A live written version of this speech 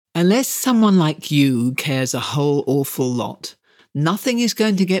Unless someone like you cares a whole awful lot, nothing is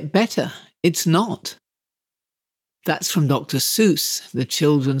going to get better. It's not. That's from Dr. Seuss, the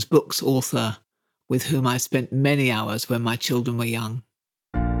children's books author, with whom I spent many hours when my children were young.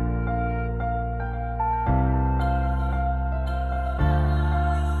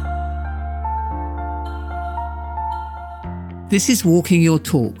 This is Walking Your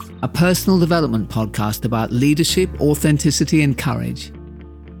Talk, a personal development podcast about leadership, authenticity, and courage.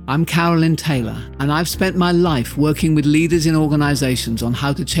 I'm Carolyn Taylor, and I've spent my life working with leaders in organizations on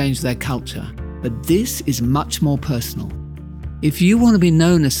how to change their culture. But this is much more personal. If you want to be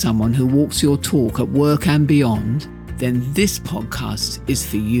known as someone who walks your talk at work and beyond, then this podcast is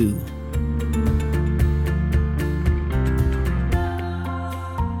for you.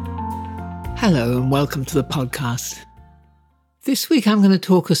 Hello, and welcome to the podcast. This week I'm going to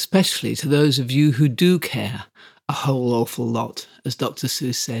talk especially to those of you who do care a whole awful lot, as Dr.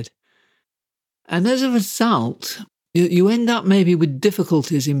 Seuss said. And as a result, you end up maybe with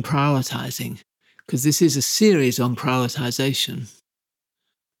difficulties in prioritizing, because this is a series on prioritization.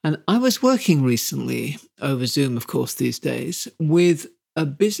 And I was working recently, over Zoom of course these days, with a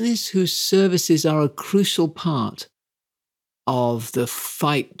business whose services are a crucial part of the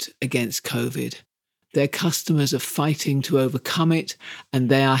fight against COVID. Their customers are fighting to overcome it, and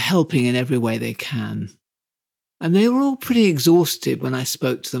they are helping in every way they can. And they were all pretty exhausted when I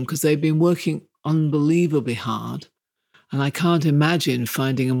spoke to them because they've been working unbelievably hard. And I can't imagine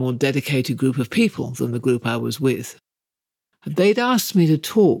finding a more dedicated group of people than the group I was with. They'd asked me to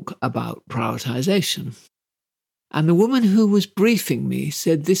talk about prioritization. And the woman who was briefing me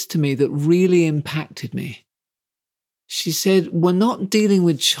said this to me that really impacted me. She said, "We're not dealing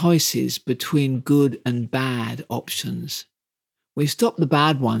with choices between good and bad options. We stopped the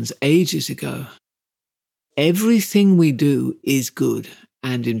bad ones ages ago. Everything we do is good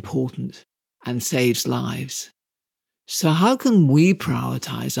and important and saves lives. So how can we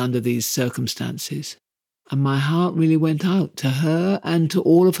prioritize under these circumstances?" And my heart really went out to her and to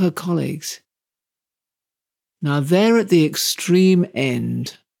all of her colleagues. Now they're at the extreme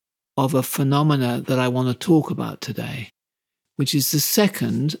end of a phenomena that I want to talk about today, which is the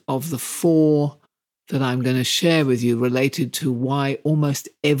second of the four that I'm going to share with you related to why almost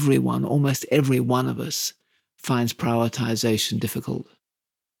every one of us finds prioritization difficult.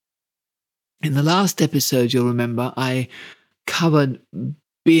 In the last episode, you'll remember, I covered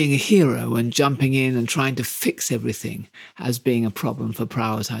being a hero and jumping in and trying to fix everything as being a problem for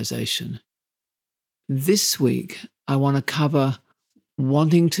prioritization. This week, I want to cover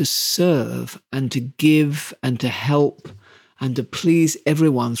wanting to serve and to give and to help and to please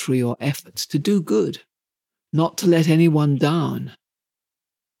everyone through your efforts, to do good, not to let anyone down.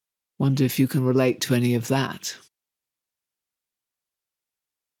 Wonder if you can relate to any of that.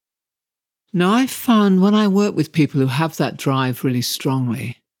 Now, I've found when I work with people who have that drive really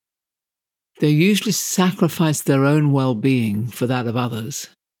strongly, they usually sacrifice their own well-being for that of others.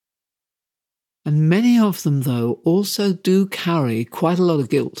 And many of them, though, also do carry quite a lot of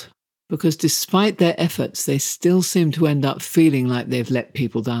guilt, because despite their efforts, they still seem to end up feeling like they've let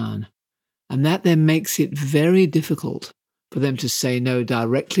people down. And that then makes it very difficult for them to say no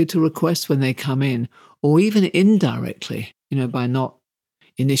directly to requests when they come in, or even indirectly, by not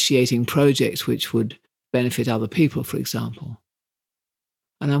initiating projects which would benefit other people, for example.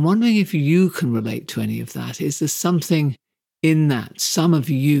 And I'm wondering if you can relate to any of that. Is there something in that, some of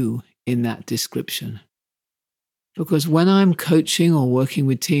you in that description? Because when I'm coaching or working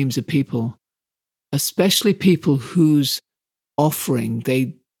with teams of people, especially people whose offering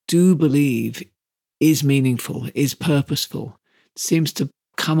they do believe is meaningful, is purposeful, seems to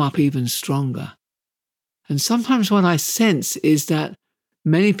come up even stronger. And sometimes what I sense is that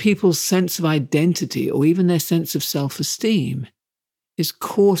many people's sense of identity or even their sense of self-esteem is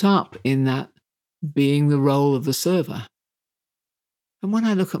caught up in that being the role of the server. And when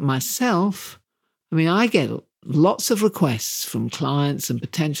I look at myself, I get lots of requests from clients and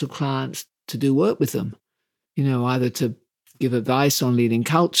potential clients to do work with them, either to give advice on leading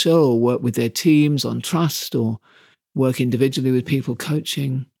culture or work with their teams on trust or work individually with people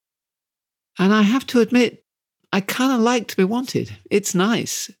coaching. And I have to admit, I kind of like to be wanted. It's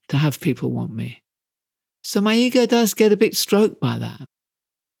nice to have people want me. So my ego does get a bit stroked by that.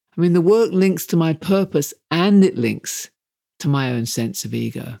 The work links to my purpose and it links to my own sense of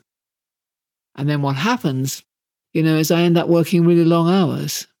ego. And then what happens, is I end up working really long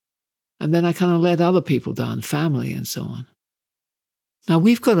hours. And then I kind of let other people down, family and so on. Now,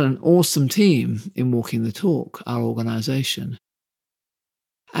 we've got an awesome team in Walking the Talk, our organization.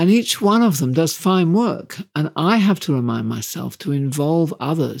 And each one of them does fine work. And I have to remind myself to involve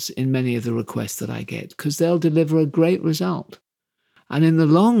others in many of the requests that I get, because they'll deliver a great result. And in the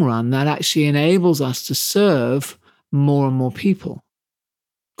long run, that actually enables us to serve more and more people.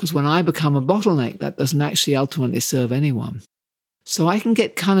 Because when I become a bottleneck, that doesn't actually ultimately serve anyone. So I can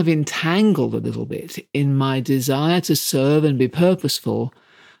get kind of entangled a little bit in my desire to serve and be purposeful,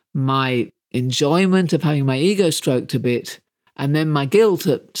 my enjoyment of having my ego stroked a bit, and then my guilt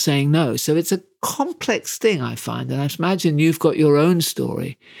at saying no. So it's a complex thing, I find. And I imagine you've got your own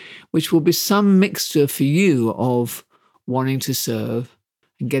story, which will be some mixture for you of wanting to serve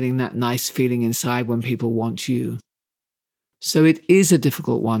and getting that nice feeling inside when people want you. So it is a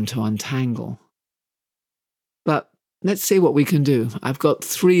difficult one to untangle. But let's see what we can do. I've got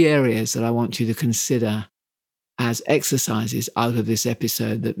 3 areas that I want you to consider as exercises out of this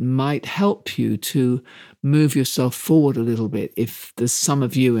episode that might help you to move yourself forward a little bit if there's some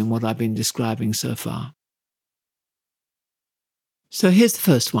of you in what I've been describing so far. So here's the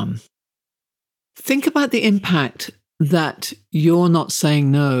first one. Think about the impact that you're not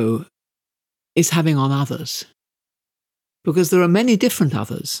saying no is having on others. Because there are many different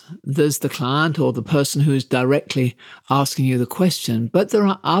others. There's the client or the person who is directly asking you the question, but there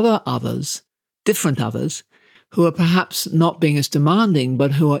are other others, different others, who are perhaps not being as demanding,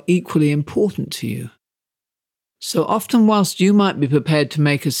 but who are equally important to you. So often, whilst you might be prepared to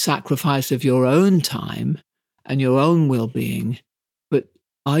make a sacrifice of your own time and your own well-being, but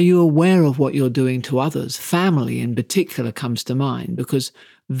are you aware of what you're doing to others? Family in particular comes to mind, because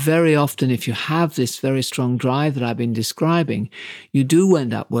very often, if you have this very strong drive that I've been describing, you do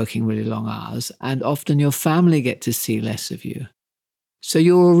end up working really long hours, and often your family get to see less of you. So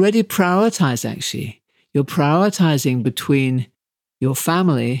you're already prioritized, actually. You're prioritizing between your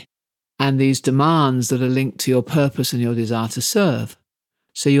family and these demands that are linked to your purpose and your desire to serve.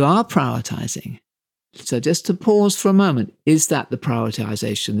 So you are prioritizing. So just to pause for a moment, is that the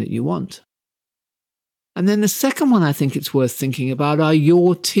prioritization that you want? And then the second one I think it's worth thinking about are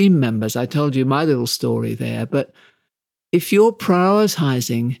your team members. I told you my little story there, but if you're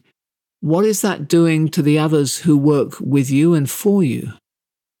prioritizing, what is that doing to the others who work with you and for you?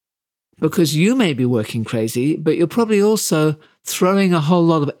 Because you may be working crazy, but you're probably also throwing a whole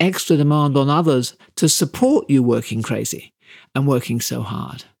lot of extra demand on others to support you working crazy and working so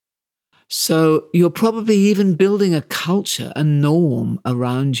hard. So you're probably even building a culture, a norm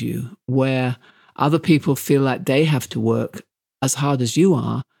around you where other people feel like they have to work as hard as you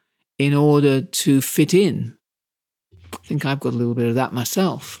are in order to fit in. I think I've got a little bit of that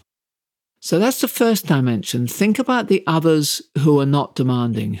myself. So that's the first dimension. Think about the others who are not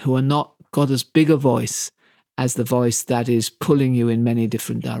demanding, who are not got as big a voice as the voice that is pulling you in many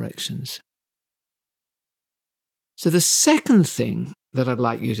different directions. So the second thing that I'd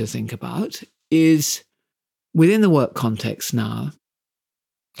like you to think about is within the work context now,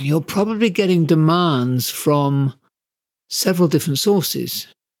 you're probably getting demands from several different sources.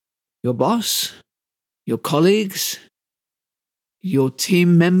 Your boss, your colleagues, your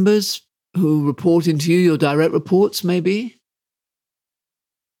team members who report into you, your direct reports maybe.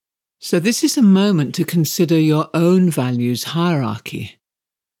 So this is a moment to consider your own values hierarchy.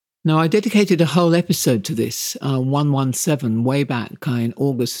 Now, I dedicated a whole episode to this, 117, way back in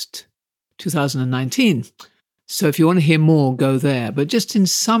August 2019. So if you want to hear more, go there. But just in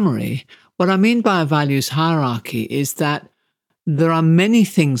summary, what I mean by a values hierarchy is that there are many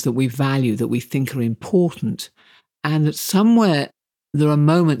things that we value, that we think are important, and that somewhere there are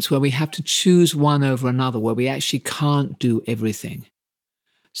moments where we have to choose one over another, where we actually can't do everything.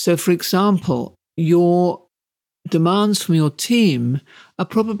 So, for example, your demands from your team are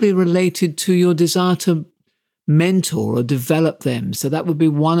probably related to your desire to mentor or develop them. So that would be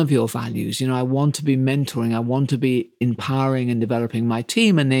one of your values. You know, I want to be mentoring. I want to be empowering and developing my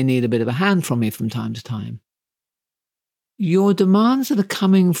team, and they need a bit of a hand from me from time to time. Your demands that are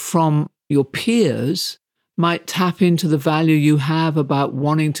coming from your peers might tap into the value you have about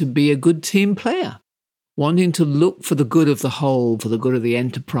wanting to be a good team player, wanting to look for the good of the whole, for the good of the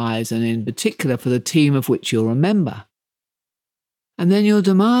enterprise, and in particular for the team of which you're a member. And then your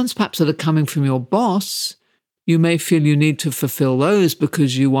demands perhaps that are coming from your boss, you may feel you need to fulfill those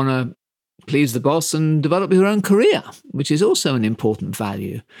because you want to please the boss and develop your own career, which is also an important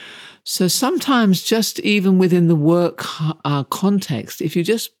value. So sometimes just even within the work context, if you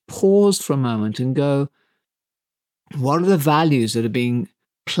just pause for a moment and go, what are the values that are being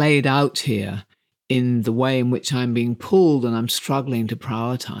played out here in the way in which I'm being pulled and I'm struggling to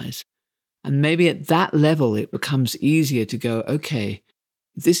prioritize? And maybe at that level, it becomes easier to go, okay,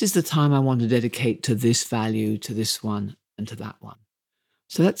 this is the time I want to dedicate to this value, to this one, and to that one.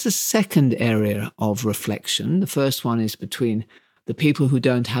 So that's the second area of reflection. The first one is between the people who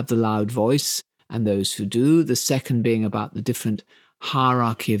don't have the loud voice and those who do. The second being about the different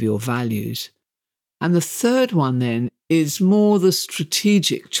hierarchy of your values. And the third one then is more the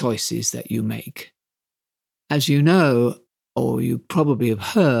strategic choices that you make. As you know, or you probably have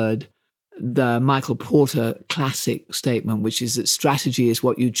heard, the Michael Porter classic statement, which is that strategy is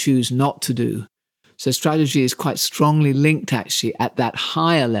what you choose not to do. So strategy is quite strongly linked actually at that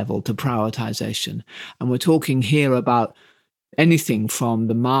higher level to prioritization. And we're talking here about anything from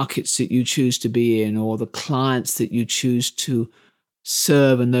the markets that you choose to be in or the clients that you choose to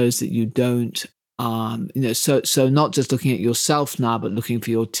serve and those that you don't. So not just looking at yourself now, but looking for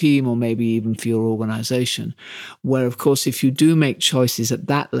your team or maybe even for your organization, where, of course, if you do make choices at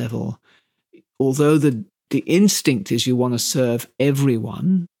that level, although the instinct is you want to serve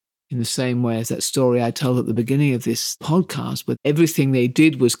everyone in the same way as that story I told at the beginning of this podcast, but everything they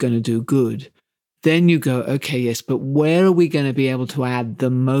did was going to do good, then you go, okay, yes, but where are we going to be able to add the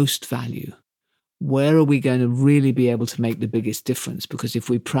most value? Where are we going to really be able to make the biggest difference? Because if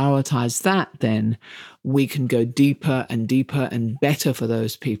we prioritize that, then we can go deeper and deeper and better for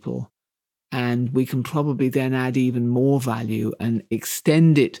those people. And we can probably then add even more value and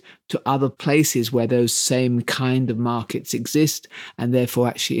extend it to other places where those same kind of markets exist, and therefore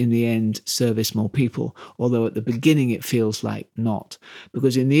actually in the end service more people. Although at the beginning it feels like not.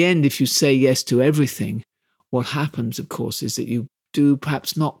 Because in the end, if you say yes to everything, what happens, of course, is that you do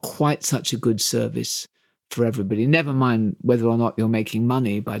perhaps not quite such a good service for everybody. Never mind whether or not you're making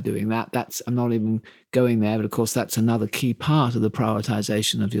money by doing that. I'm not even going there, but of course that's another key part of the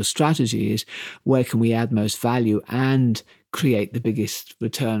prioritization of your strategy is where can we add most value and create the biggest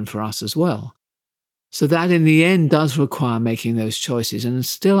return for us as well. So that in the end does require making those choices. And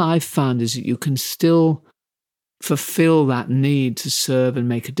still I've found is that you can still fulfill that need to serve and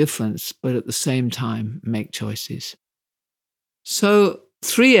make a difference, but at the same time make choices. So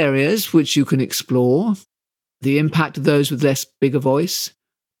 3 areas which you can explore: the impact of those with less bigger voice,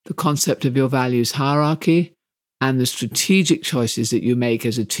 the concept of your values hierarchy, and the strategic choices that you make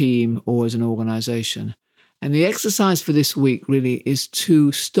as a team or as an organization. And the exercise for this week really is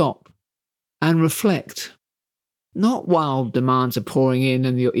to stop and reflect. Not while demands are pouring in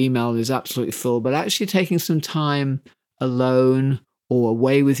and your email is absolutely full, but actually taking some time alone or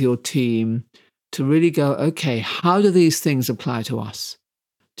away with your team to really go, okay, how do these things apply to us?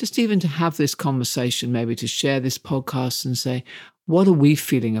 Just even to have this conversation, maybe to share this podcast and say, what are we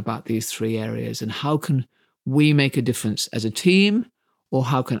feeling about these 3 areas and how can we make a difference as a team, or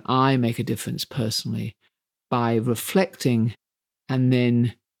how can I make a difference personally by reflecting and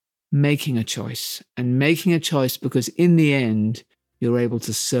then making a choice, and making a choice because in the end, you're able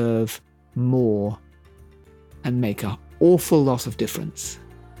to serve more and make an awful lot of difference,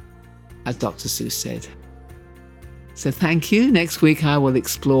 as Dr. Seuss said. So thank you. Next week, I will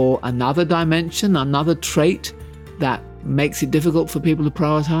explore another dimension, another trait that makes it difficult for people to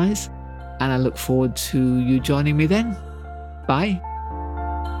prioritize. And I look forward to you joining me then. Bye.